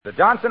the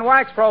Johnson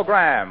Wax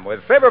Program with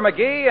Fibber,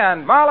 McGee,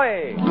 and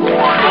Molly.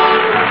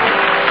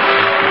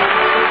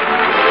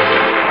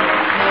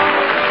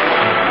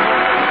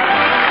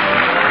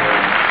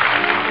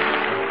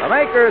 The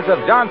makers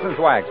of Johnson's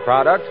Wax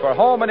products for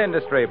home and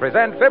industry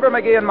present Fibber,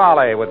 McGee, and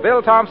Molly with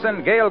Bill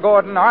Thompson, Gail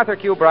Gordon, Arthur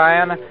Q.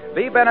 Bryan,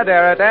 Bea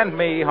Benaderet, and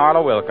me,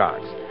 Harlow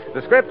Wilcox.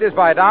 The script is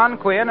by Don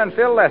Quinn and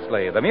Phil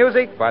Leslie. The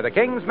music by the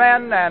King's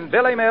Men and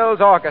Billy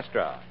Mills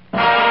Orchestra.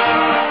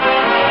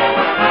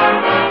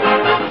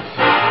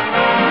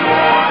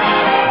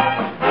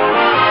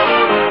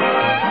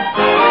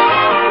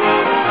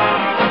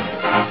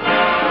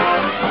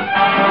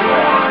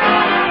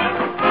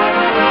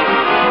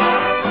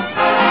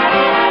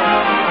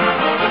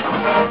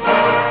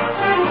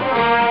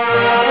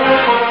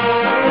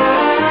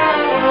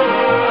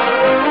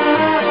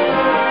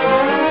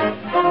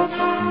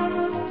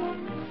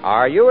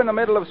 Are you in the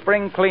middle of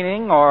spring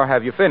cleaning, or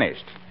have you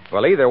finished?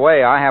 Well, either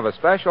way, I have a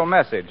special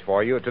message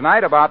for you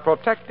tonight about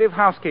protective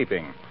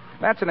housekeeping.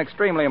 That's an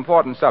extremely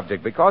important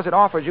subject because it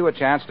offers you a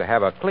chance to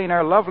have a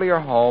cleaner, lovelier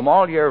home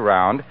all year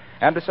round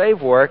and to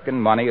save work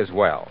and money as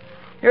well.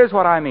 Here's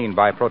what I mean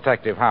by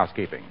protective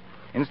housekeeping.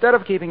 Instead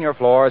of keeping your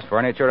floors,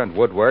 furniture, and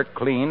woodwork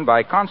clean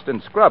by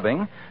constant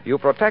scrubbing, you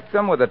protect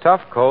them with a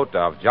tough coat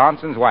of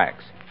Johnson's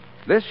Wax.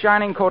 This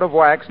shining coat of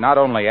wax not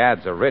only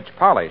adds a rich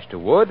polish to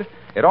wood,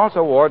 it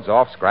also wards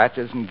off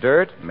scratches and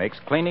dirt, makes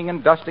cleaning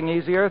and dusting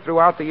easier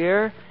throughout the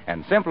year,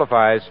 and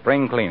simplifies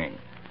spring cleaning.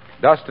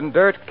 Dust and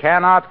dirt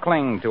cannot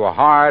cling to a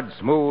hard,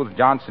 smooth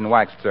Johnson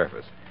waxed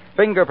surface.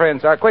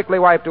 Fingerprints are quickly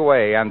wiped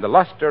away, and the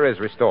luster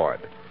is restored.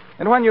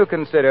 And when you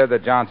consider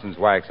that Johnson's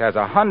Wax has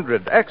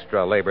 100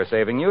 extra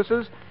labor-saving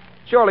uses,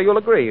 surely you'll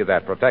agree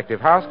that protective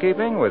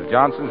housekeeping with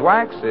Johnson's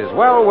Wax is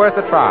well worth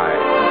a try.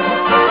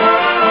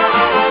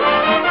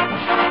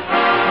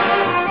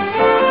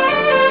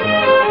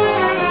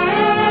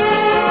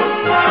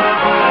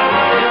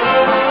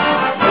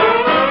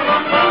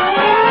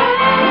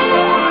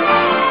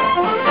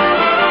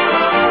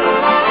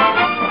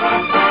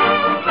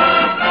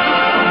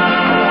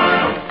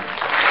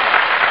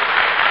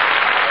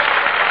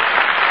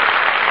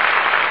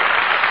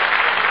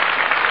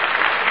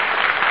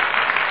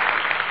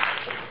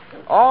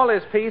 All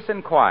is peace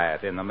and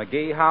quiet in the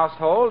McGee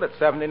household at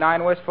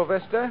 79 Wistful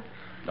Vista.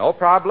 No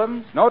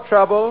problems, no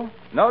trouble,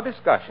 no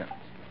discussions.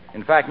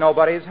 In fact,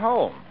 nobody's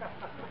home.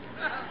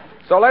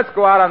 So let's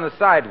go out on the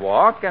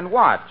sidewalk and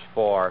watch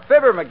for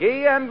Fibber,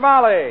 McGee, and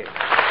Molly.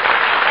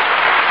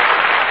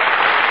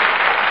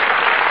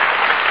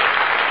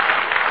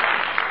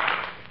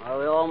 Are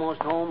we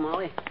almost home,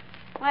 Molly?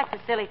 Well,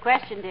 that's a silly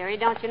question, dearie.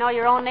 Don't you know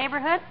your own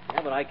neighborhood?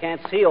 Yeah, but I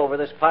can't see over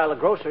this pile of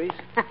groceries.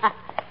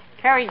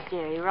 Courage,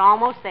 dearie. We're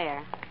almost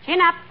there.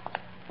 Chin up.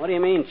 What do you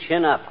mean,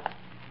 chin up?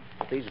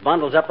 These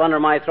bundles up under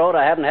my throat,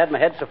 I haven't had my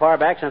head so far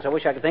back since I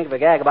wish I could think of a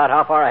gag about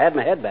how far I had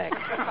my head back.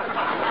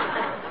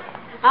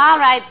 All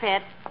right,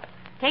 pet.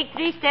 Take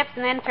 3 steps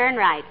and then turn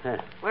right.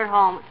 We're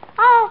home.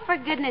 Oh, for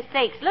goodness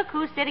sakes, look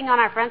who's sitting on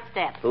our front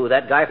steps. Who,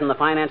 that guy from the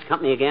finance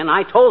company again?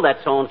 I told that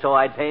so-and-so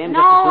I'd pay him.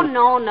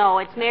 No.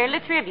 It's Mayor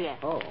Latricia.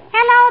 Oh.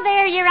 Hello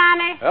there, Your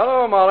Honor.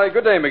 Hello, Molly.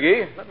 Good day,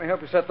 McGee. Let me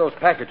help you set those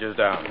packages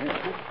down. Here.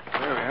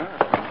 There we are.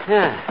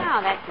 Yeah.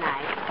 Oh, that's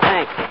nice.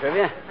 Thanks,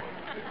 Latricia.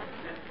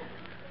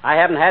 I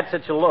haven't had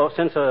such a low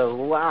since a...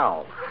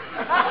 Wow.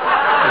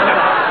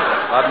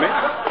 Pardon me?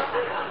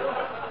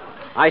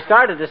 I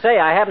started to say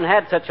I haven't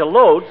had such a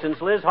load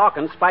since Liz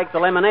Hawkins spiked the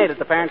lemonade at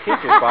the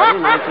parent-teachers party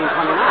in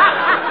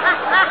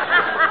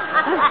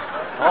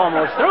 1929.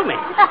 Almost threw me.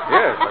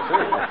 Yes, I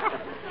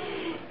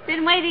see.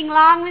 Been waiting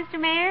long, Mr.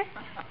 Mayor?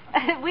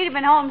 We'd have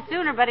been home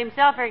sooner, but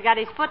himself here got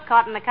his foot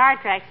caught in the car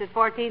tracks at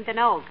 14th and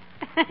Oak.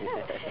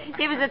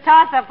 It was a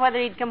toss-up whether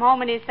he'd come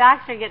home in his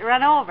socks or get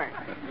run over.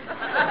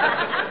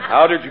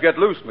 How did you get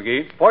loose,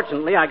 McGee?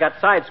 Fortunately, I got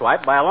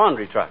sideswiped by a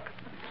laundry truck.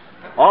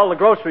 All the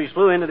groceries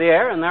flew into the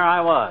air, and there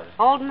I was.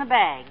 Holding the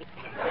bag.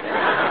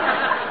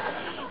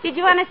 Did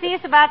you want to see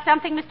us about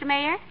something, Mr.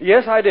 Mayor?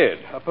 Yes, I did.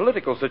 A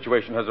political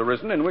situation has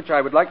arisen in which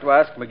I would like to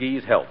ask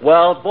McGee's help.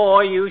 Well,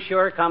 boy, you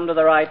sure come to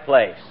the right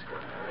place.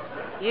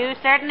 You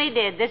certainly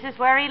did. This is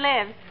where he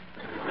lives.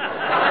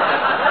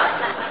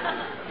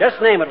 Just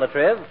name it,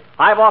 Latriv.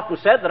 I've often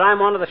said that I'm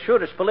one of the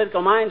shrewdest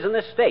political minds in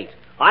this state.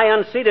 I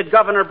unseated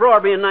Governor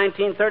Broerby in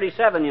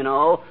 1937, you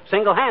know,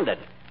 single-handed.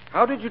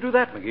 How did you do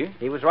that, McGee?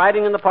 He was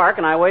riding in the park,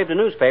 and I waved a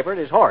newspaper at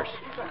his horse.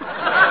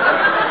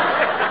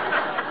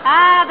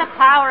 Ah, the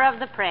power of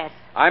the press.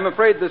 I'm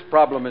afraid this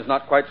problem is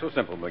not quite so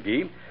simple,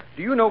 McGee.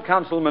 Do you know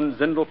Councilman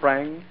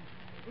Zindelprang?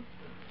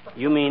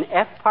 You mean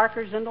F.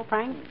 Parker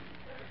Zindelprang?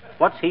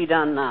 What's he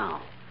done now?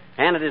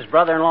 Handed his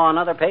brother-in-law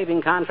another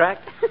paving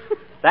contract?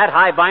 That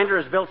high binder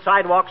has built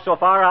sidewalks so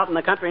far out in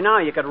the country now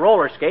you could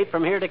roller skate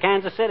from here to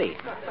Kansas City.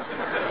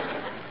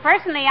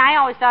 Personally, I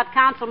always thought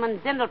Councilman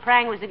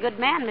Zindelprang was a good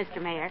man,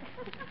 Mr. Mayor.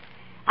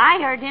 I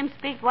heard him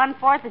speak one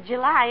 4th of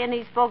July, and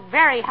he spoke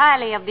very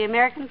highly of the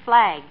American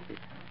flag.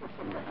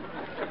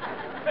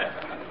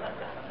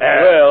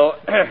 Well,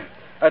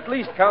 at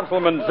least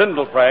Councilman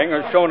Zindelprang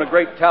has shown a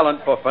great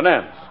talent for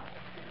finance.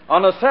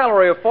 On a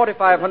salary of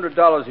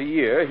 $4,500 a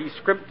year, he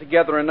scrimped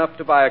together enough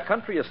to buy a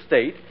country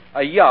estate,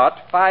 a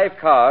yacht, 5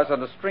 cars,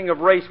 and a string of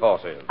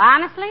racehorses.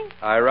 Honestly?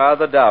 I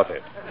rather doubt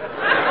it.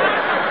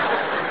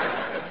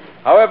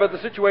 However, the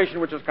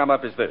situation which has come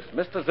up is this.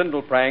 Mr.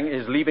 Zindelprang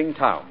is leaving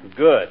town.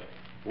 Good.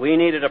 We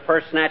needed a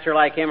purse snatcher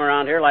like him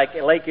around here, like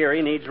Lake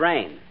Erie needs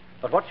rain.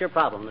 But what's your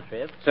problem,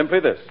 Latricia? Simply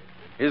this.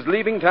 His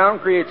leaving town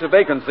creates a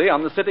vacancy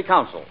on the city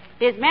council.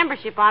 His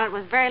membership on it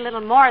was very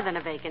little more than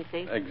a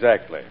vacancy.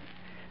 Exactly.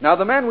 Now,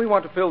 the man we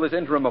want to fill this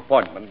interim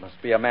appointment must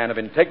be a man of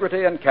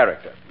integrity and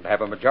character and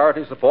have a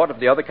majority support of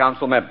the other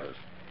council members.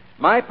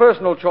 My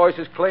personal choice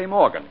is Clay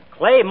Morgan.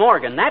 Clay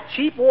Morgan, that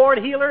cheap ward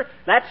healer,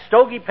 that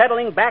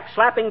stogie-peddling,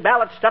 back-slapping,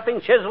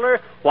 ballot-stuffing chiseler.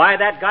 Why,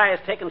 that guy has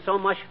taken so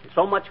much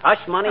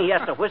hush money he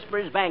has to whisper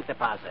his bank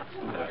deposits.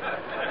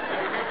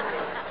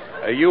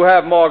 You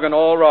have Morgan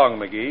all wrong,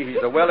 McGee.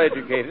 He's a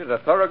well-educated, a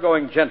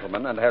thoroughgoing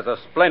gentleman, and has a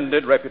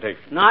splendid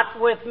reputation. Not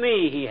with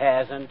me, he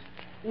hasn't.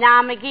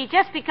 Now, McGee,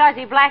 just because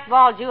he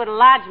blackballed you at a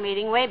lodge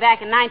meeting way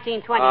back in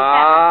 1927...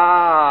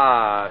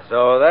 Ah,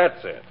 so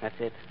that's it. That's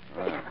it.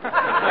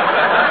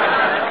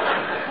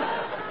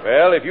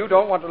 Well, if you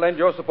don't want to lend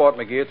your support,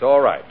 McGee, it's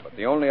all right. But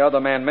the only other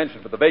man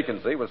mentioned for the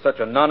vacancy was such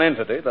a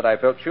nonentity that I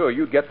felt sure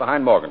you'd get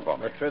behind Morgan for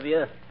me.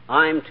 Latricia,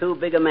 I'm too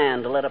big a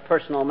man to let a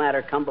personal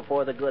matter come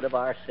before the good of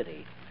our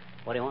city.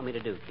 What do you want me to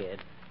do,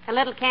 kid? A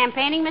little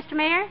campaigning, Mr.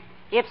 Mayor?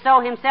 If so,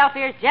 himself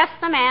here's just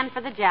the man for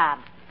the job.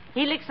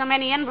 He licked so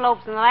many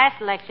envelopes in the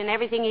last election,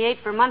 everything he ate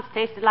for months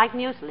tasted like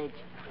mucilage.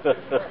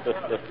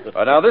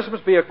 Now, this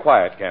must be a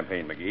quiet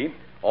campaign, McGee.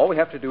 All we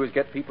have to do is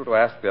get people to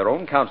ask their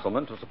own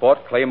councilman to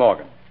support Clay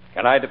Morgan.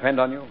 Can I depend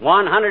on you?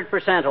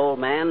 100%, old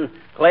man.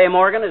 Clay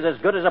Morgan is as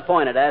good as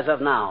appointed as of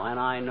now, and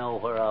I know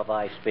whereof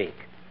I speak.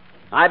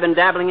 I've been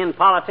dabbling in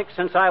politics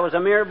since I was a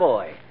mere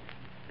boy.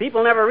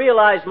 People never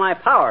realized my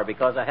power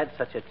because I had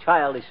such a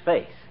childish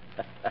face.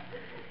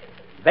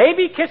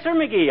 Baby Kisser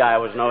McGee, I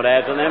was known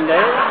as in them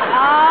days.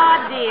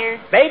 Oh, dear.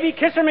 Baby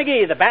Kisser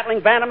McGee, the battling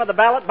bantam of the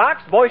ballot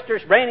box,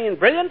 boisterous, brainy, and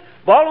brilliant,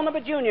 balling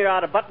the junior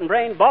out of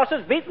button-brained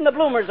bosses, beating the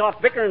bloomers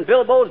off bickering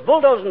bilbos,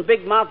 bulldozing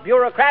big-mouth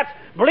bureaucrats,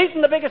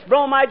 bleating the biggest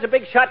bromides a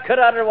big shot could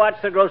utter. Watch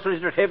the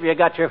groceries retrieve you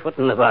got your foot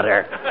in the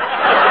butter.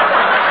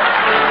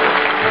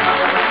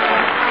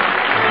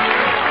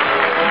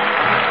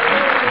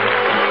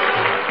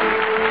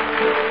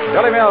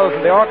 Billy Mills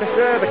and the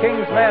orchestra, the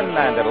King's Men,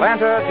 and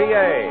Atlanta,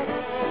 GA.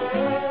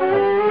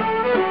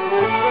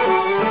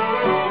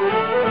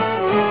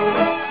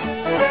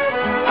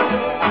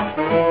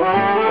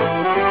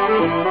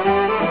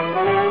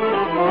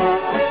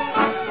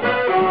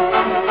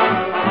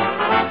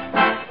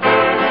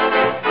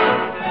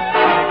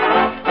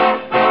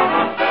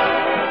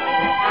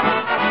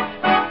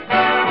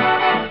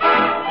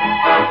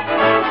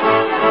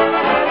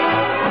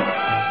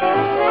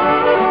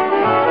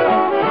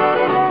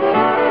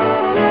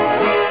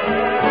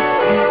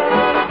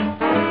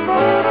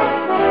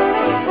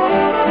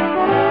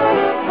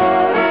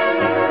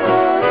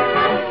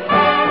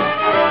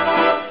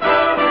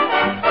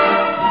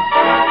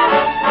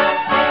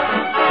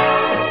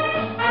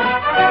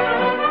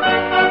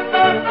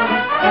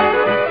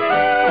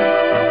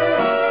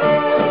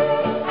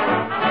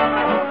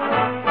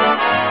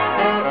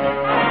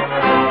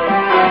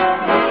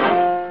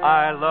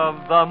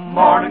 The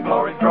morning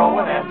glory's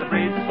growing and the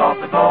breeze is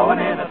softly blowing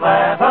in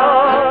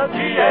Atlanta,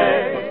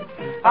 GA.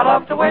 I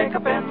love to wake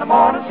up in the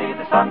morning, see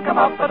the sun come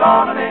up at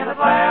dawn and in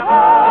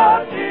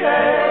Atlanta,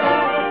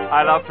 GA.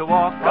 I love to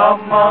walk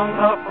among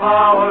the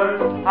flowers,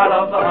 I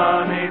love the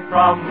honey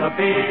from the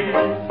bees.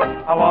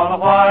 I want to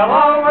while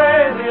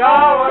away the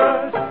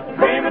hours,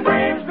 dreaming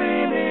dreams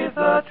beneath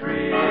the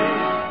trees.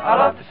 I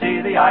love to see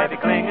the ivy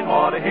clinging,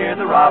 want to hear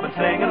the robin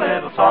singing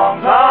little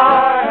songs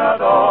I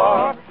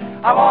adore.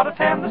 I want to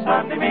attend the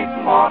Sunday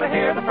meeting, want to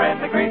hear the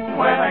friendly greeting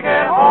when I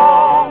get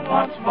home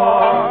once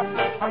more.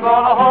 I'm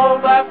going to hold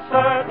that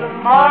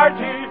certain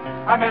Margie,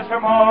 I miss her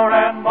more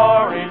and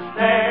more each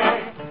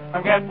day.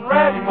 I'm getting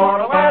ready for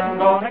the wedding,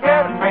 going to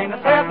get a train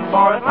that's heading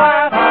for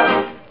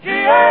Atlanta.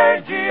 G-A,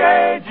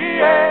 G-A,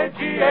 G-A,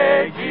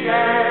 G-A,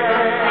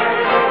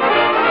 G-A.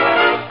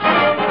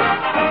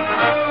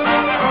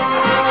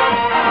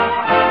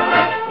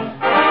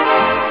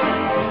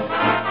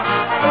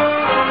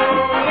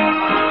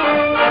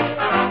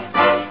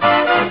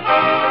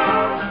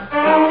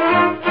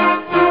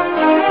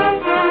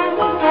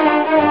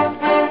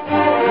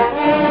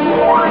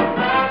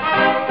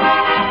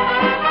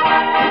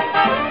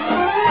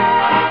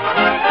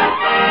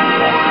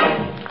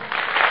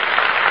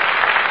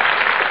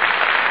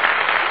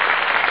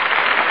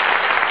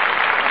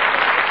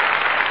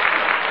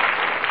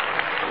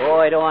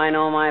 Boy, do I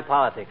know my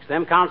politics.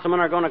 Them councilmen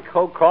are going to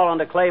crawl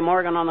into Clay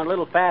Morgan on their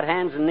little fat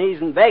hands and knees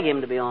and beg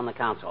him to be on the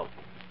council.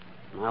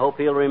 I hope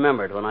he'll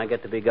remember it when I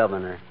get to be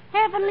governor.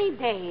 Heavenly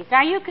days.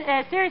 Are you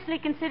seriously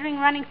considering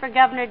running for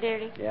governor,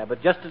 dearie? Yeah,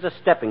 but just as a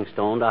stepping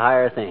stone to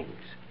higher things.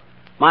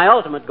 My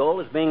ultimate goal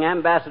is being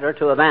ambassador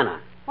to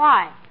Havana.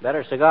 Why?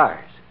 Better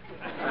cigars.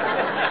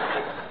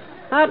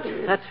 But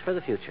that's for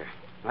the future.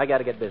 I got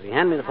to get busy.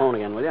 Hand me the phone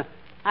again, will you?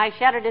 I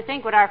shudder to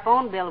think what our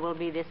phone bill will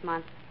be this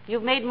month.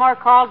 You've made more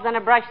calls than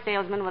a brush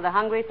salesman with a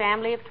hungry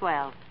family of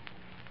 12.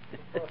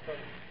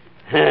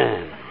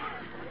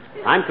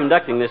 I'm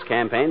conducting this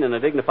campaign in a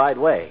dignified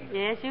way.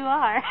 Yes, you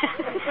are.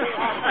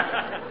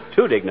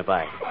 Too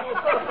dignified.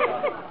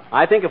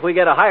 I think if we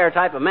get a higher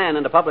type of man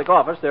into public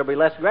office, there'll be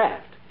less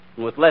graft.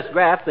 And with less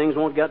graft, things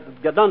won't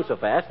get done so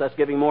fast, thus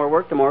giving more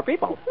work to more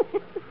people.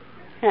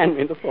 Hand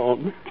me the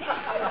phone.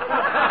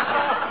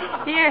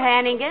 Here,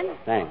 Hannigan.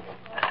 Thanks.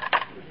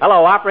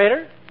 Hello,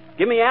 operator.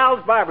 Give me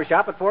Al's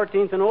Barbershop at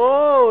 14th and...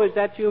 Oh, is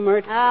that you,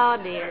 Mert? Oh,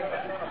 dear.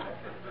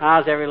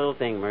 How's every little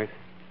thing, Mert?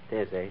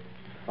 Tis, eh?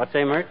 What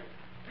say, Mert?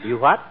 You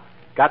what?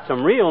 Got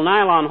some real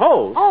nylon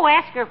hose. Oh,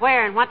 ask her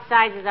where and what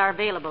sizes are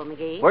available,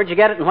 McGee. Where'd you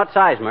get it and what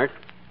size, Mert?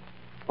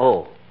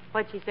 Oh.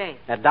 What'd she say?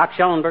 At Doc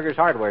Schellenberger's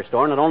hardware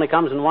store, and it only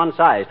comes in one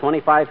size,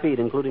 25 feet,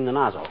 including the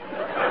nozzle.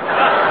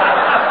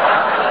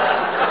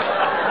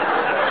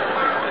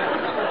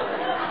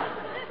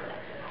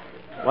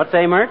 What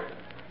say, Mert?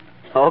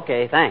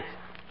 Okay, thanks.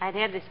 I'd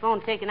have this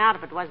phone taken out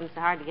if it wasn't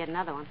so hard to get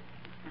another one.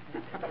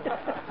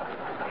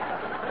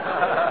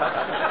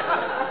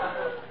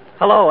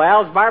 Hello,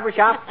 Al's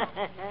Barbershop.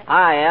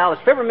 Hi, Al.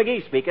 It's Fibber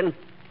McGee speaking.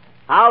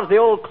 How's the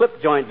old clip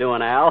joint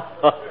doing, Al?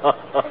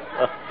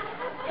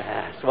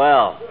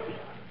 Swell.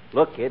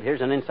 Look, kid,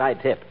 here's an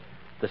inside tip.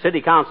 The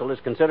city council is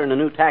considering a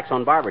new tax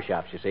on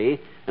barbershops, you see.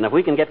 And if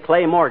we can get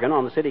Clay Morgan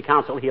on the city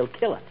council, he'll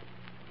kill it.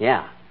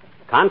 Yeah.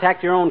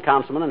 Contact your own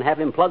councilman and have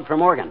him plug for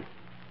Morgan.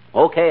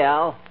 Okay,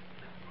 Al.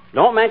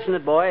 Don't mention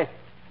it, boy.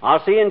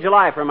 I'll see you in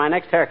July for my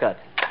next haircut.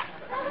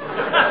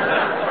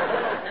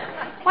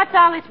 What's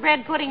all this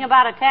bread pudding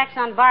about a tax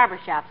on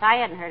barbershops? I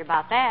hadn't heard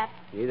about that.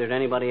 Neither did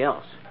anybody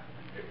else.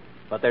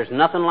 But there's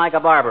nothing like a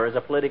barber as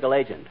a political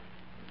agent.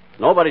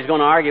 Nobody's going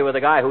to argue with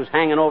a guy who's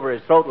hanging over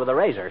his throat with a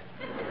razor.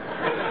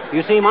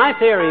 You see, my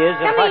theory is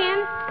that Come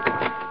in.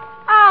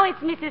 Oh, it's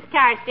Mrs.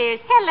 Carstairs.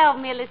 Hello,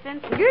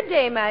 Millicent. Good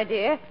day, my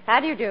dear. How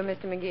do you do,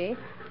 Mr. McGee?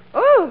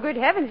 Oh, good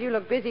heavens, you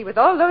look busy with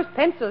all those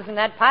pencils and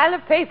that pile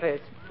of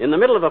papers. In the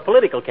middle of a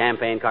political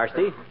campaign,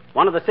 Carsty,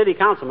 one of the city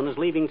councilmen is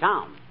leaving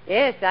town.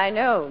 Yes, I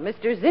know.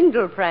 Mr.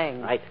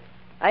 Zindelprang. Right.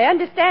 I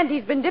understand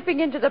he's been dipping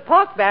into the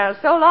pork barrel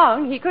so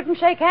long he couldn't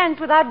shake hands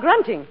without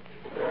grunting.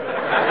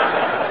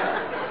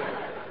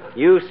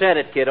 You said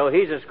it, kiddo.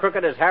 He's as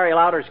crooked as Harry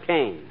Lauder's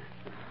cane.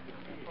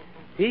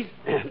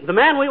 The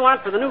man we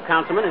want for the new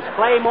councilman is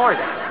Clay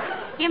Morgan.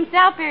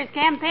 Himself here is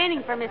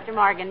campaigning for Mr.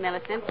 Morgan,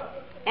 Millicent.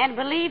 And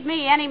believe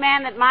me, any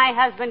man that my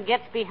husband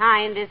gets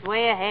behind is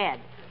way ahead.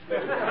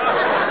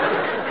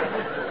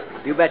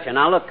 You betcha.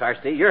 Now, look,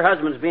 Carsty, your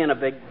husband's being a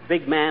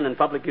big man in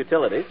public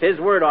utilities. His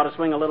word ought to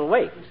swing a little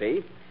weight,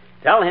 see?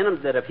 Tell him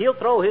that if he'll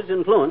throw his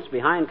influence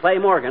behind Clay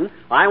Morgan,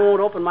 I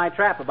won't open my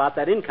trap about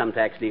that income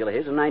tax deal of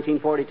his in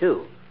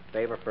 1942.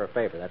 Favor for a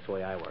favor. That's the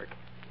way I work.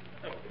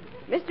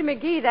 Mr.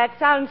 McGee, that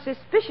sounds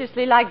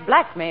suspiciously like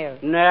blackmail.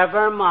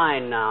 Never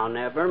mind now,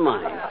 never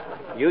mind.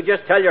 You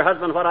just tell your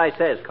husband what I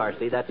says,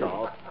 Carsty, that's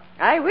all.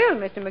 I will,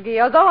 Mr. McGee,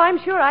 although I'm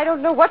sure I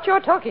don't know what you're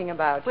talking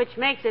about. Which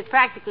makes it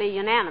practically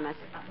unanimous.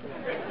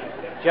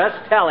 Just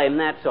tell him,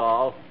 that's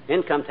all.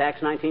 Income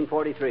tax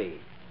 1943.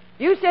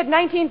 You said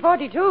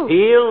 1942.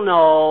 He'll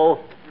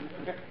know.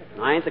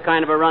 I ain't the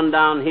kind of a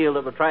run-down heel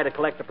that would try to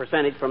collect a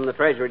percentage from the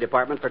Treasury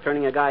Department for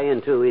turning a guy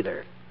in, too,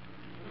 either.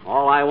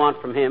 All I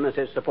want from him is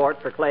his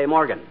support for Clay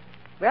Morgan.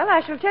 Well,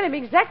 I shall tell him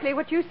exactly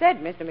what you said,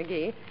 Mr.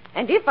 McGee.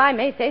 And if I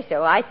may say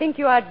so, I think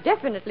you are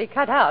definitely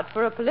cut out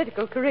for a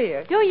political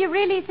career. Do you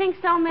really think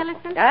so,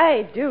 Millicent?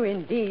 I do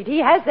indeed. He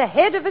has the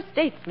head of a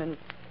statesman.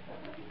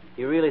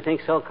 You really think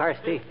so,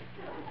 Carsty?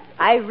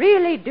 I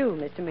really do,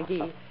 Mr.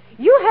 McGee.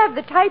 You have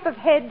the type of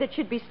head that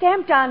should be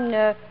stamped on...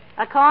 A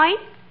coin?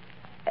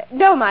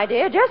 No, my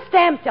dear, just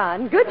stamped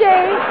on. Good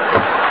day.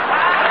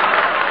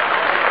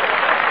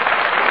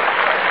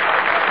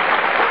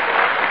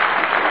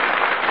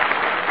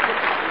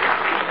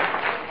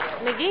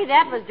 McGee,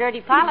 that was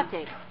dirty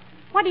politics.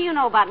 What do you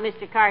know about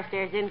Mr.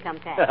 Carstairs' income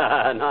tax?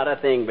 Not a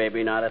thing,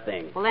 baby, not a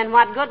thing. Well, then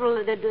what good will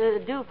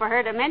it do for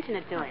her to mention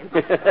it to him?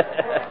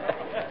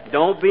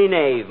 Don't be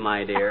naive,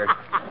 my dear.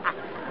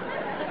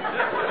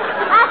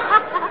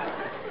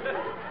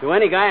 To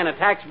any guy in a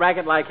tax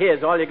bracket like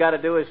his, all you got to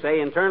do is say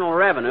Internal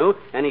Revenue,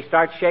 and he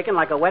starts shaking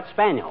like a wet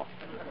spaniel.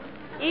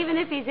 Even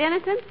if he's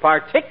innocent?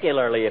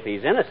 Particularly if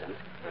he's innocent.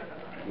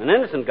 An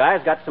innocent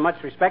guy's got so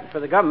much respect for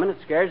the government, it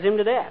scares him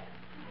to death.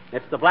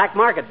 It's the black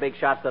market big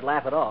shots that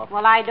laugh it off.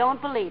 Well, I don't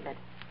believe it.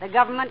 The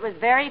government was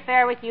very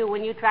fair with you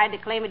when you tried to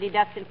claim a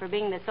deduction for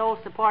being the sole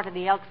support of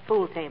the Elks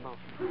pool table.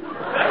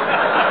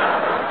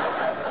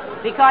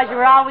 Because you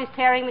were always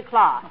tearing the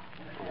cloth.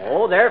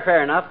 Oh, they're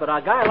fair enough, but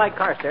a guy like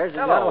Carstairs...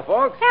 Hello,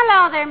 folks.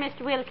 Hello there,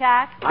 Mr.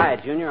 Wilcox. Hi,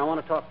 Junior. I want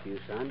to talk to you,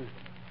 son.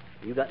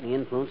 You got any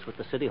influence with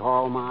the City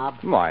Hall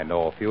mob? I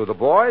know a few of the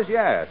boys,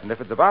 yes. And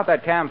if it's about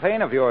that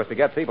campaign of yours to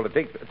get people to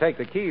take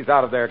the keys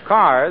out of their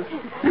cars,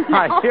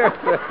 I hear...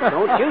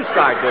 Don't you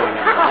start doing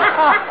it.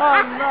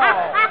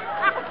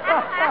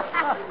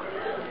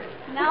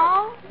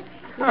 No,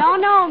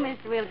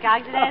 Mr.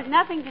 Wilcox. It has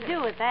nothing to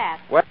do with that.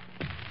 Well,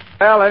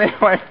 Well,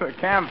 anyway, the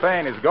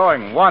campaign is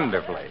going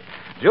wonderfully.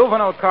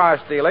 Juvenile car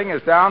stealing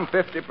is down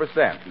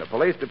 50%. The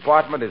police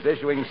department is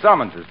issuing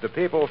summonses to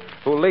people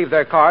who leave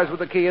their cars with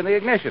the key in the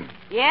ignition.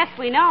 Yes,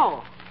 we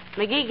know.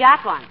 McGee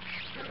got one.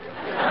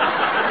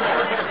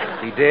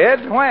 He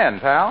did? When,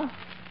 pal?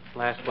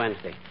 Last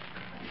Wednesday.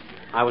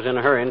 I was in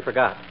a hurry and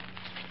forgot.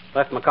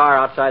 Left my car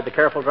outside the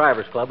Careful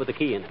Drivers Club with the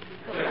key in it.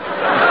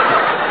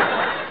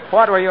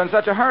 What were you in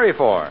such a hurry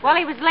for? Well,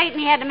 he was late and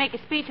he had to make a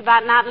speech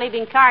about not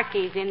leaving car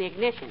keys in the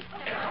ignition.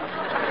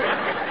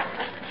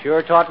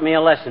 Sure taught me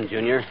a lesson,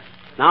 Junior.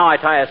 Now I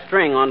tie a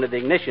string onto the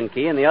ignition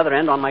key and the other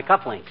end on my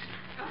cufflinks.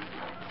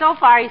 So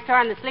far, he's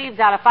torn the sleeves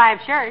out of 5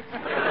 shirts.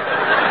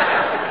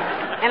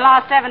 And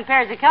lost 7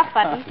 pairs of cuff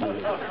buttons.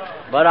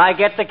 But I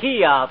get the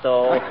key out,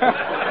 though.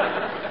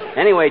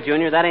 Anyway,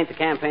 Junior, that ain't the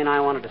campaign I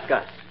want to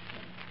discuss.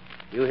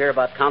 You hear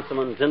about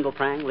Councilman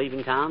Zindelprang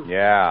leaving town?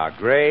 Yeah,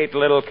 great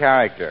little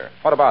character.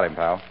 What about him,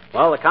 pal?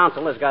 Well, the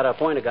council has got to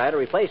appoint a guy to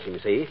replace him, you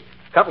see.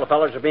 A couple of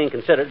fellers are being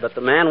considered, but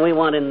the man we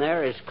want in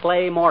there is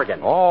Clay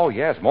Morgan. Oh,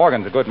 yes,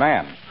 Morgan's a good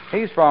man.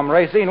 He's from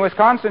Racine,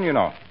 Wisconsin, you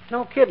know.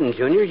 No kidding,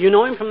 Junior. You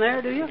know him from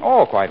there, do you?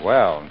 Oh, quite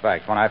well. In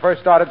fact, when I first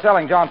started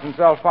selling Johnson's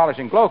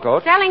self-polishing glow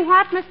coat... Selling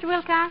what, Mr.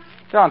 Wilcox?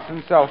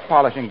 Johnson's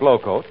self-polishing glow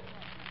coat.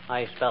 How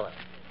you spell it?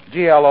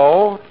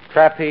 GLO,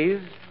 trapeze,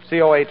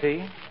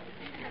 COAT.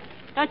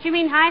 Don't you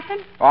mean hyphen?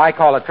 Oh, I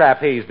call it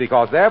trapeze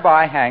because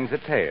thereby hangs a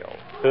tail.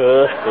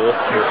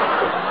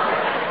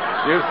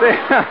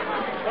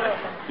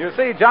 You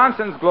see,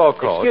 Johnson's glow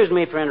coat... Excuse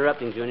me for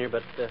interrupting, Junior,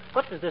 but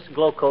what does this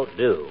glow coat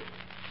do?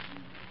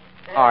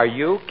 Are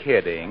you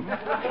kidding?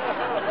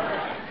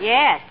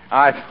 Yes.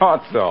 I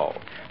thought so.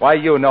 Why,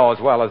 you know as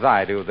well as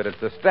I do that it's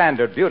the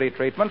standard beauty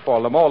treatment for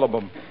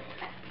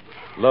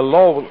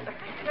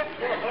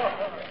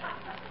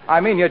I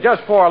mean, you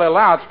just pour a little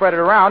out, spread it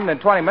around, and in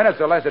 20 minutes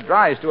or less it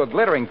dries to a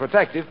glittering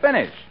protective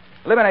finish.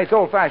 Eliminates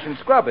old-fashioned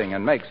scrubbing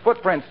and makes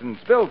footprints and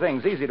spill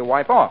things easy to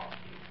wipe off.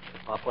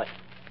 Off what?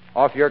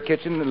 Off your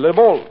kitchen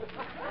bowl.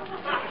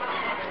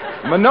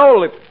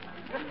 Manoli.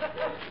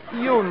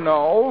 You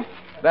know.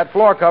 That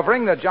floor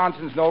covering that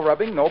Johnson's no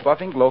rubbing, no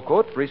buffing glow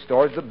coat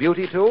restores the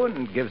beauty to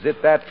and gives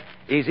it that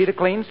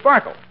easy-to-clean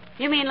sparkle.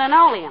 You mean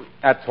linoleum?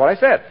 That's what I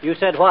said. You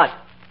said what?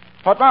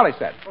 What Molly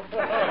said.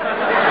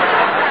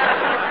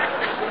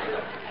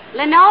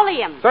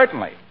 Linoleum.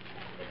 Certainly.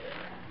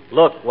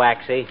 Look,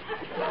 Waxy.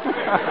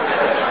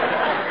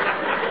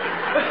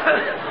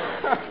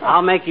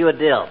 I'll make you a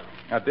deal.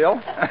 A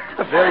deal?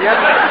 A deal yet?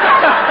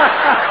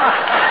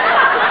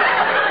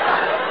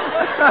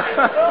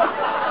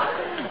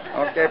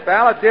 Okay,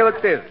 pal, a deal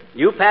it is.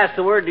 You pass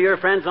the word to your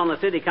friends on the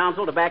city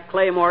council to back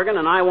Clay Morgan,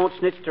 and I won't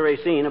snitch to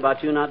Racine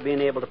about you not being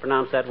able to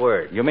pronounce that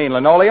word. You mean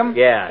linoleum?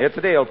 Yeah. It's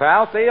a deal,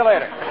 pal. See you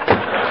later.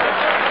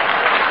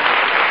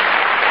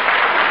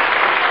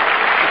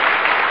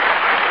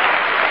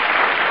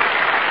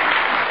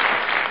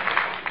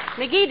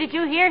 McGee, did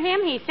you hear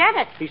him? He said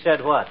it. He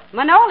said what?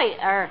 Well,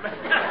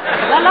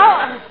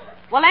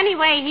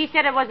 anyway, he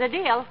said it was a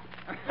deal.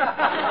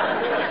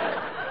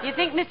 You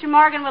think Mr.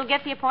 Morgan will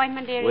get the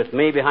appointment, dearie? With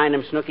me behind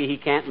him, Snooky, he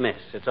can't miss.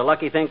 It's a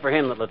lucky thing for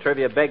him that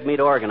Latricia begged me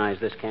to organize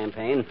this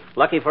campaign.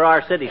 Lucky for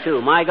our city, too.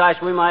 My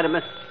gosh, we might have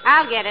missed...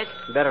 I'll get it.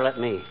 Better let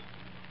me.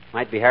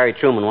 Might be Harry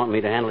Truman wanting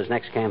me to handle his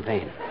next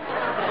campaign.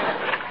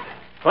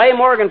 Clay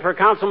Morgan for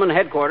Councilman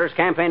Headquarters,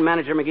 Campaign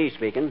Manager McGee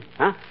speaking.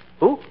 Huh?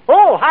 Who?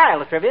 Oh, hi,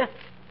 Latricia.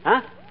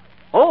 Huh?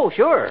 Oh,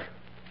 sure.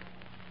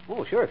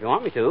 Oh, sure, if you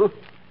want me to.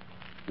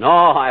 No,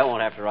 I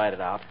won't have to write it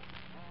out.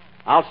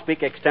 I'll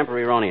speak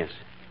extemporaneous.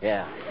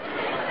 Yeah.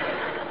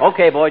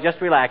 Okay, boy,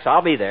 just relax.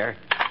 I'll be there.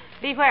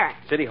 Be where?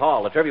 City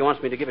Hall. Latricia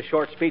wants me to give a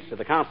short speech to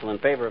the council in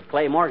favor of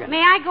Clay Morgan.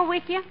 May I go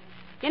with you?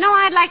 You know,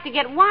 I'd like to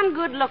get one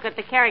good look at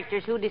the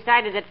characters who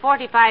decided that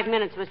 45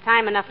 minutes was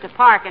time enough to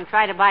park and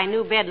try to buy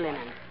new bed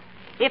linen.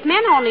 If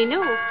men only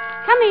knew.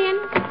 Come in.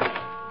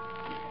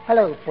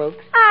 Hello,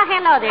 folks. Ah,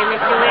 hello there,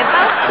 Mr.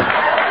 Whipple.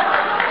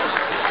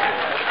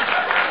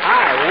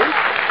 Hi, Wimp.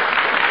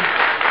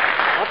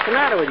 What's the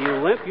matter with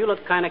you, Wimp? You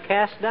look kind of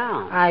cast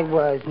down. I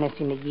was,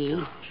 Mr.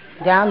 McGee.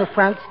 Down the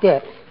front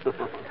steps.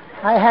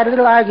 I had a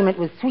little argument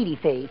with Sweetie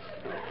Face.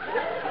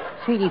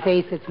 Sweetie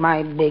Face, it's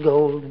my big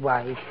old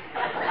wife.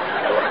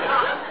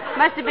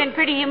 Must have been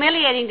pretty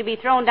humiliating to be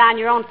thrown down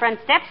your own front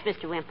steps,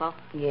 Mr. Wimple.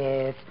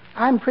 Yes,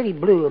 I'm pretty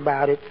blue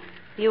about it.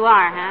 You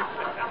are, huh?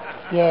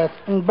 Yes,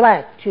 and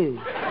black, too.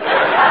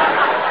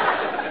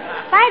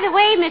 By the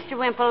way, Mr.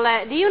 Wimple,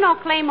 do you know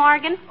Clay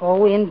Morgan?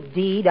 Oh,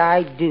 indeed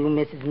I do,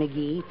 Mrs.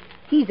 McGee.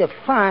 He's a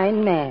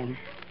fine man.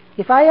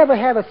 If I ever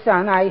have a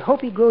son, I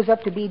hope he grows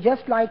up to be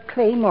just like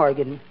Clay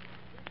Morgan.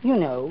 You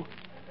know,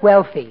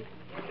 wealthy.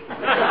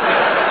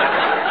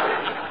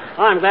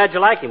 Well, I'm glad you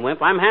like him,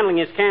 Wimp. I'm handling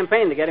his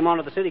campaign to get him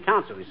onto the city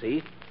council, you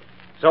see.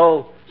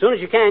 So, as soon as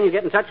you can, you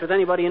get in touch with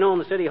anybody you know in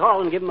the city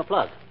hall and give him a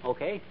plug,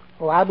 okay?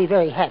 Oh, I'll be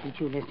very happy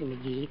to, Mr.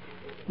 McGee.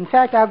 In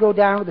fact, I'll go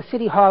down to the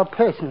city hall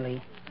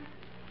personally.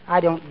 I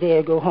don't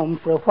dare go home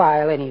for a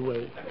while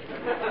anyway.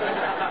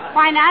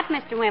 Why not,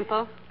 Mr.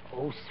 Wimple?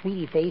 Oh,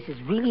 Sweetie Face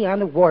is really on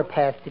the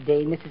warpath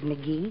today, Mrs.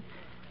 McGee.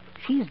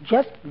 she's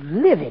just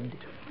livid.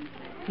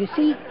 You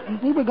see,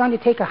 we were going to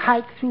take a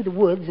hike through the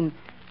woods, and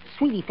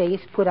Sweetie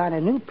Face put on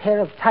a new pair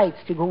of tights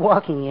to go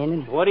walking in.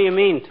 And... What do you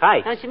mean,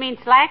 tights? Don't you mean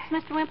slacks,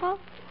 Mr. Wimple?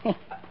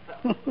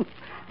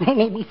 They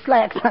may be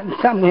slacks on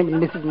some women,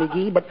 Mrs.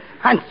 McGee, but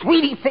on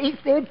Sweetie Face,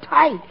 they're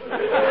tight.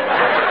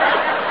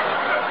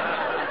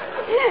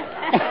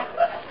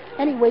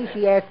 Anyway,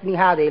 she asked me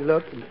how they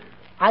looked, and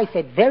I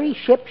said, very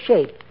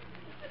ship-shape,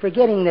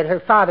 forgetting that her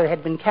father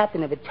had been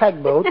captain of a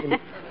tugboat, and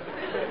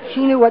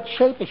she knew what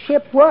shape a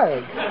ship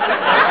was.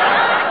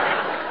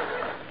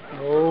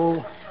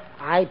 Oh,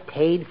 I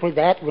paid for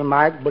that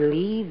remark,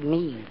 believe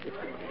me.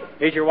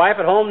 Is your wife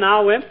at home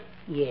now, Wimp?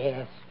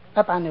 Yes,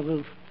 up on the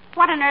roof.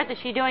 What on earth is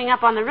she doing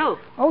up on the roof?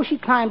 Oh, she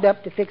climbed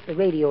up to fix the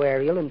radio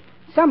aerial, and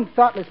some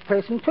thoughtless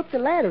person took the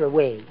ladder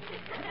away.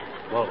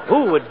 Well,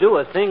 who would do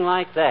a thing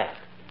like that?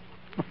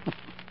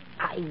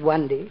 I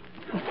wonder.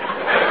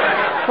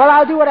 Well,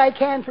 I'll do what I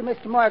can for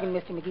Mr. Morgan,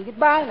 Mr. McGee.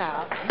 Goodbye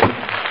now.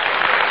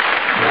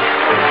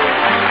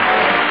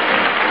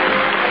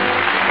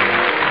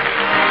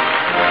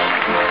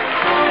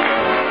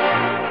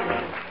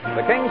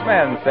 The King's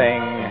Men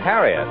sing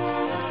Harriet.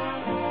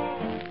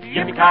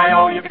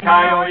 Yippee-ki-yo,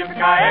 yippee-ki-yo,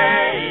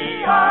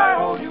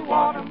 yippee-ki-yay-I-oh, you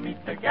want to meet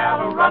the gal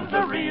who runs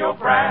the Rio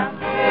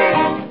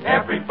Grande.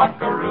 Every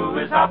buckaroo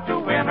is out to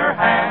win her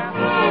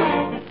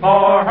hand.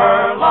 For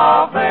her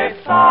love they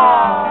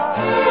sigh.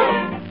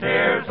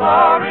 Here's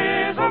the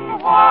reason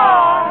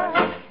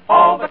why.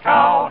 All the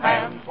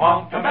cowhands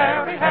want to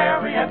marry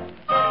Harriet.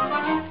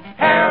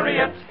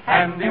 Harriet's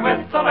handy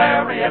with the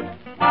lariat.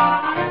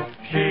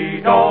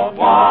 She don't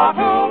want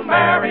to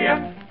marry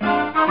it.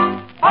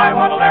 I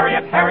want a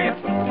lariat,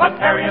 Harriet, but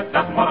Harriet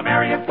doesn't want to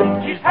marry it.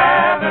 She's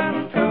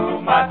having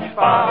too much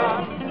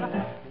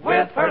fun.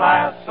 With her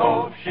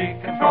lasso, she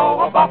can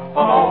throw a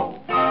buffalo,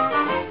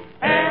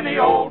 any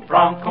old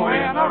bronco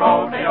in a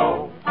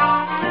rodeo,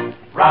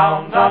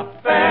 round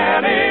up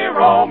any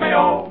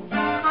Romeo.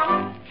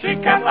 She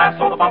can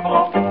lasso the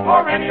buffalo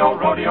or any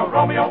old rodeo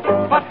Romeo,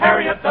 but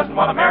Harriet doesn't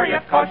want to marry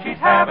it 'cause she's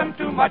having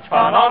too much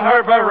fun on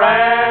her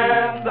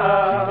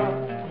veranda.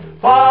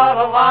 What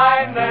a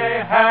line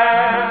they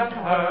hand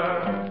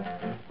her,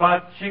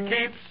 but she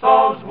keeps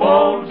those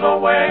wolves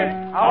away.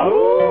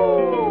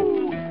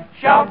 Ow!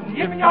 Shouting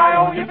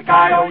yippee-ki-yo,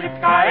 yippee-ki-yo,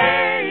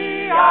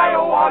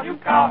 yippee-ki-yay-I-oh, all you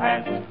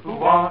cowhands who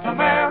want to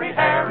marry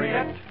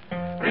Harriet.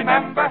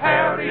 Remember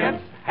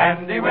Harriet's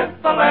handy with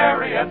the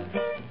lariat.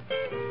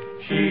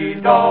 She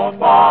don't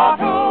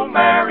want to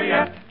marry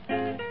it.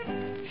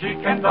 She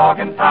can dog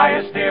and tie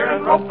a steer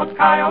and rope a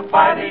coyote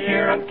by the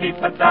ear and keep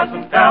a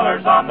dozen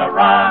fellers on the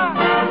run.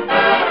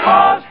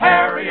 'Cause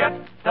Harriet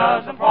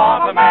doesn't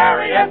want to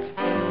marry it.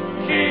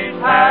 She's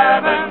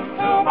having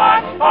too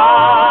much fun.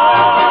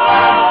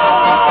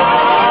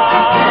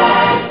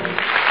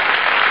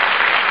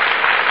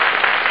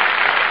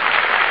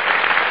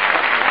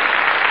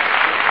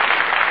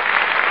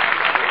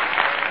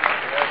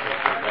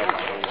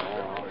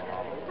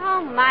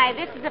 Oh, my,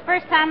 this is the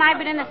first time I've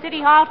been in the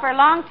city hall for a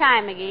long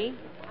time, McGee.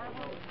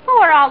 Who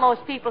are all those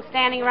people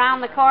standing around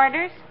the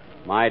corridors?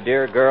 My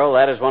dear girl,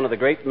 that is one of the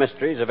great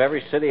mysteries of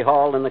every city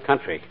hall in the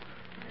country.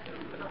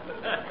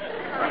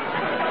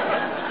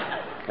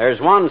 There's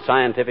one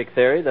scientific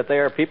theory that they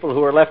are people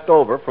who are left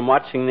over from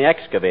watching the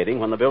excavating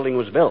when the building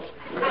was built.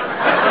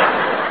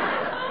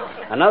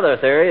 Another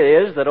theory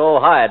is that, oh,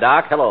 hi,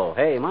 Doc. Hello.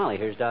 Hey, Molly,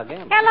 here's Doc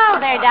Gamble. Hello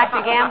there,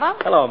 Dr. Gamble.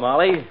 Hello,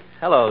 Molly.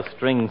 Hello,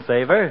 String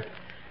Saver.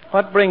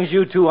 What brings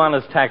you two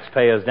honest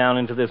taxpayers down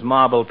into this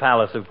marble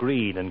palace of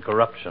greed and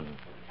corruption?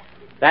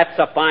 That's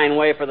a fine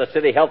way for the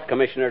city health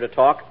commissioner to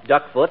talk,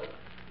 Duckfoot.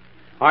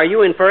 Are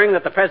you inferring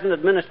that the present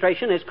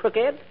administration is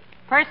crooked?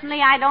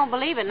 Personally, I don't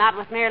believe it, not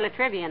with Mayor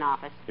Latricia in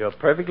office. You're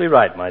perfectly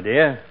right, my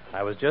dear.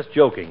 I was just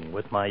joking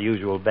with my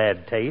usual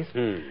bad taste.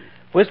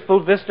 Wistful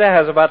Vista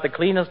has about the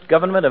cleanest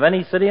government of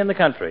any city in the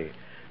country.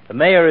 The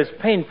mayor is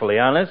painfully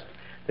honest.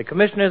 The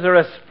commissioners are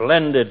a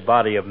splendid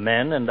body of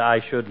men, and I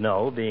should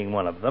know, being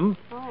one of them.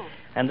 Oh.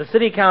 And the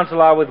city council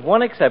are, with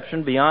one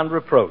exception, beyond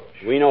reproach.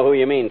 We know who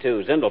you mean,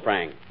 too,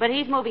 Zindelprang. But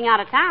he's moving out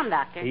of town,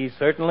 Doctor. He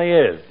certainly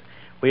is.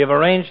 We have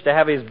arranged to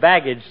have his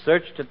baggage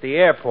searched at the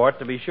airport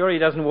to be sure he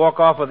doesn't walk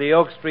off of the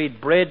Oak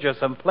Street Bridge or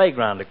some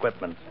playground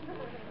equipment.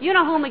 You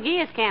know who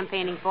McGee is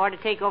campaigning for to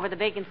take over the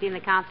vacancy in the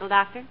council,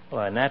 Doctor?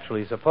 Well, I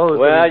naturally suppose...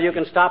 Well, you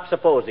can stop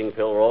supposing,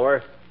 Pill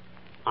Roller.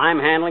 I'm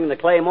handling the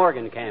Clay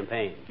Morgan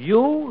campaign.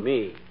 You?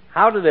 Me.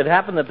 How did it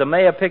happen that the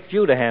mayor picked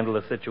you to handle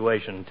the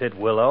situation,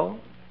 Titwillow?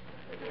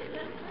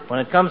 When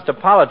it comes to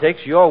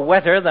politics, you're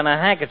wetter than a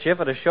handkerchief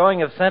at a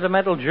showing of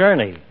Sentimental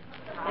Journey.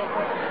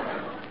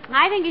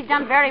 I think he's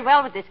done very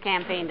well with this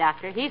campaign,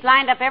 Doctor. He's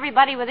lined up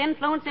everybody with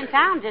influence in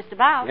town, just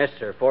about. Yes,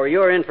 sir. For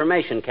your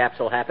information,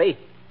 Capsule Happy,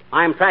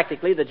 I'm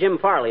practically the Jim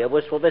Farley of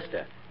Wistful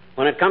Vista.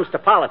 When it comes to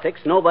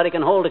politics, nobody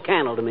can hold a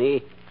candle to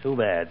me. Too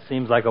bad.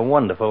 Seems like a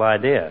wonderful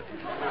idea.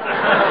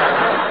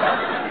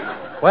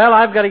 Well,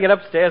 I've got to get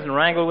upstairs and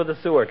wrangle with the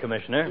sewer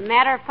commissioner.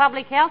 Matter of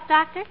public health,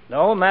 Doctor?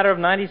 No, a matter of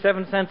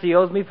 97 cents he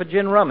owes me for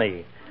gin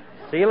rummy.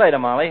 See you later,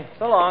 Molly.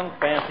 So long,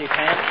 fancy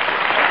pants.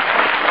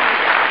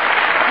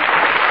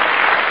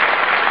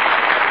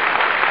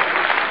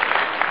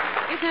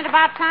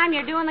 about time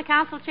you're doing the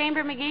council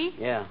chamber, McGee?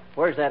 Yeah.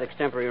 Where's that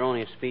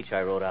extemporaneous speech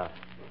I wrote out?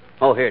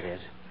 Oh, here it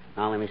is.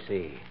 Now, let me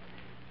see.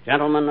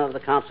 Gentlemen of the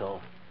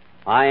council,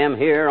 I am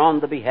here on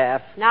the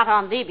behalf... Not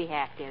on the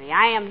behalf, dearie.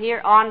 I am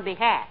here on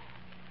behalf.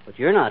 But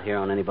you're not here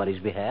on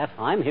anybody's behalf.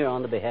 I'm here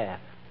on the behalf.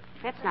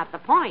 That's not the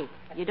point.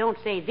 You don't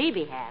say the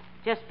behalf.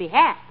 Just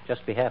behalf.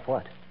 Just behalf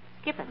what?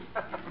 Skip it.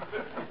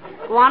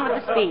 Go on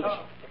with the speech.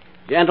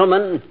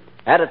 Gentlemen,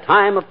 at a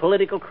time of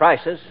political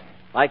crisis,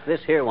 like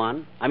this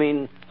one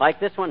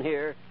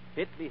here,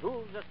 it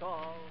behooves us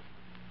all...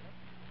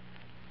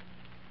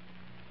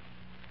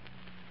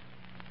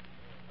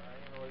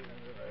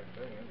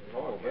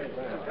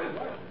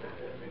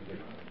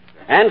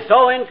 And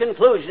so, in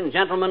conclusion,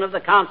 gentlemen of the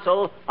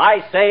council,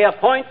 I say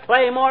appoint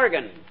Clay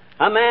Morgan,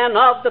 a man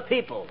of the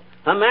people,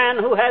 a man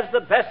who has the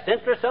best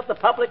interests of the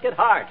public at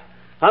heart,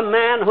 a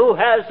man who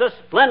has a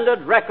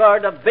splendid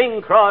record of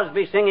Bing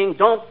Crosby singing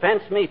Don't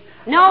Fence Me.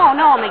 No,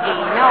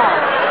 McGee,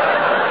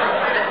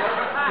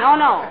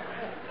 no.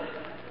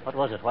 What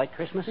was it, White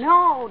Christmas?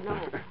 No.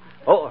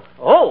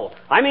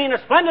 I mean a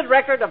splendid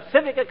record of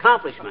civic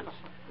accomplishments.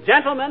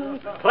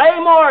 Gentlemen, Clay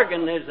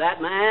Morgan is that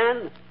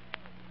man.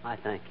 I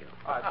thank you.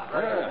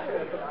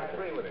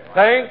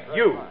 Thank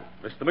you,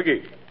 Mr.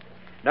 McGee.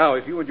 Now,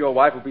 if you and your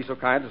wife will be so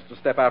kind as to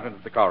step out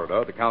into the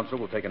corridor, the council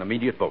will take an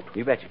immediate vote.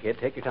 You betcha, kid.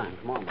 Take your time.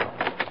 Come on, boy.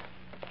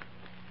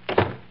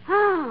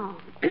 Oh,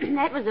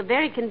 that was a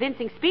very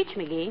convincing speech,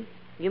 McGee.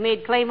 You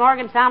made Clay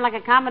Morgan sound like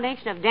a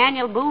combination of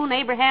Daniel Boone,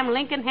 Abraham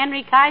Lincoln,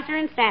 Henry Kaiser,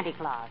 and Santa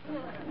Claus.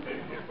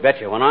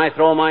 Betcha. When I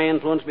throw my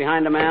influence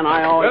behind a man,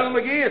 I always... Well,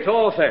 McGee, it's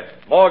all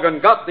set. Morgan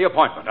got the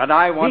appointment, and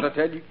I want to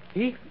tell you...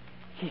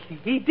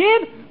 He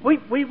did? We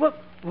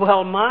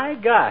well, my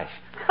gosh.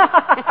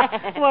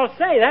 Well,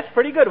 say, that's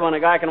pretty good when a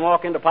guy can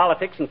walk into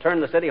politics and turn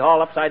the city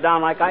hall upside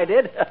down like I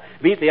did.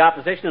 Beat the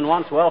opposition in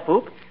one swell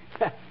whoop.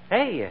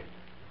 Hey,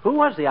 who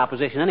was the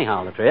opposition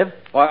anyhow, Latriv?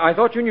 Why, I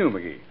thought you knew,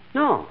 McGee.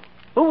 No.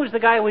 Who was the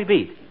guy we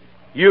beat?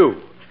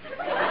 You.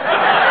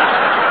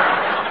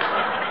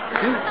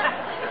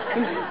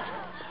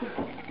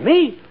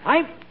 Me?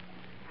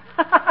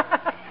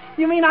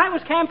 You mean I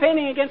was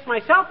campaigning against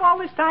myself all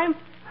this time?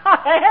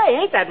 Hey,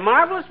 ain't that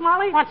marvelous,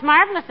 Molly? What's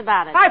marvelous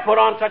about it? I put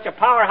on such a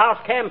powerhouse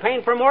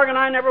campaign for Morgan,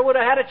 I never would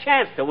have had a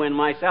chance to win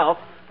myself.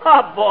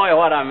 Oh, boy,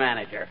 what a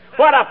manager.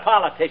 What a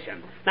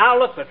politician. Now,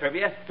 look,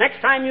 Latrivia, next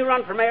time you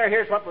run for mayor,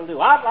 here's what we'll do.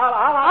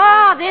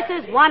 Oh, this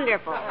is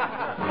wonderful.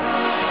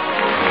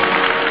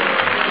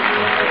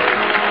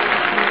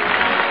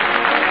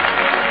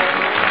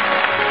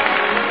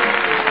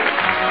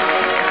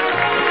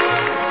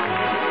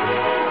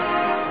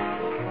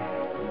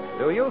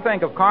 Do you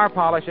think of car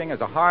polishing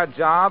as a hard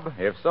job?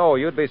 If so,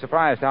 you'd be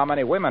surprised how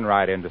many women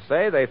write in to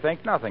say they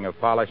think nothing of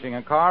polishing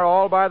a car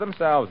all by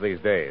themselves these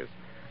days.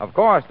 Of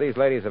course, these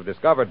ladies have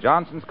discovered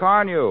Johnson's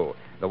Car New,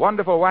 the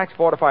wonderful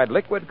wax-fortified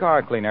liquid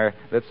car cleaner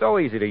that's so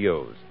easy to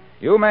use.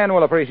 You men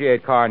will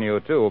appreciate Car New,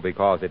 too,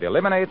 because it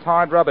eliminates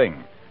hard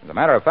rubbing. As a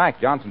matter of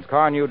fact, Johnson's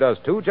Car New does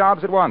two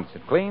jobs at once.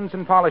 It cleans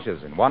and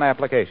polishes in one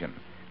application.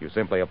 You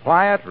simply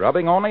apply it,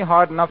 rubbing only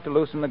hard enough to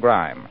loosen the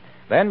grime.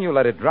 Then you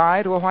let it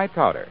dry to a white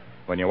powder.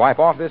 When you wipe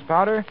off this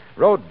powder,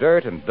 road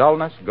dirt and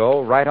dullness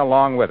go right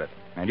along with it.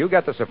 And you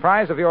get the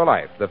surprise of your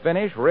life. The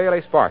finish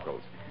really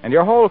sparkles. And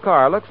your whole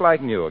car looks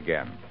like new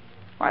again.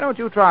 Why don't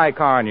you try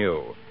Car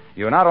New?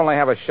 You not only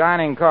have a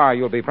shining car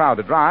you'll be proud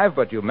to drive,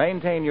 but you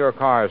maintain your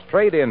car's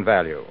trade-in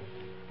value.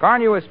 Car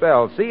New is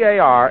spelled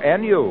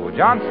C-A-R-N-U,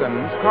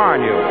 Johnson's Car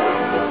New.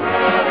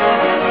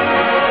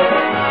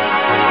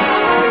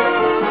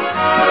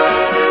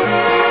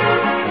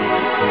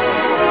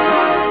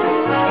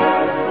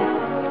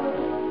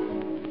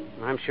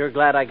 I'm sure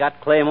glad I got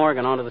Clay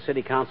Morgan onto the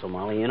city council,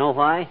 Molly. You know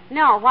why?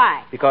 No,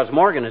 why? Because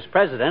Morgan is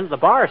president of the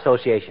Bar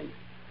Association.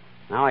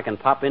 Now I can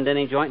pop into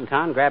any joint in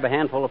town, grab a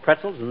handful of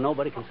pretzels, and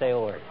nobody can say a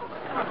word.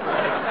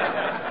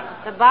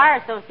 The Bar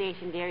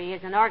Association, dearie,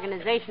 is an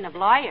organization of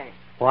lawyers.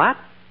 What?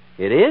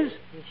 It is?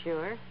 You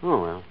sure?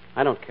 Oh, well,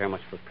 I don't care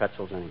much for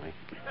pretzels anyway.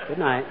 Good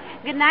night.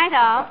 Good night,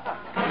 all.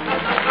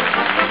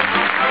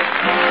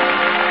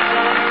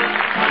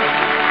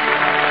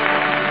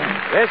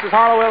 This is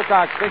Harlow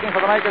Wilcox speaking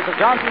for the makers of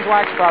Johnson's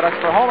Wax Products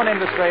for Home and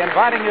Industry,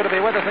 inviting you to be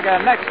with us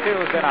again next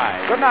Tuesday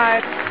night. Good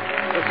night.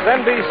 This is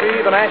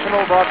NBC, the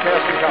National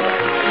Broadcasting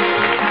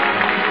Company.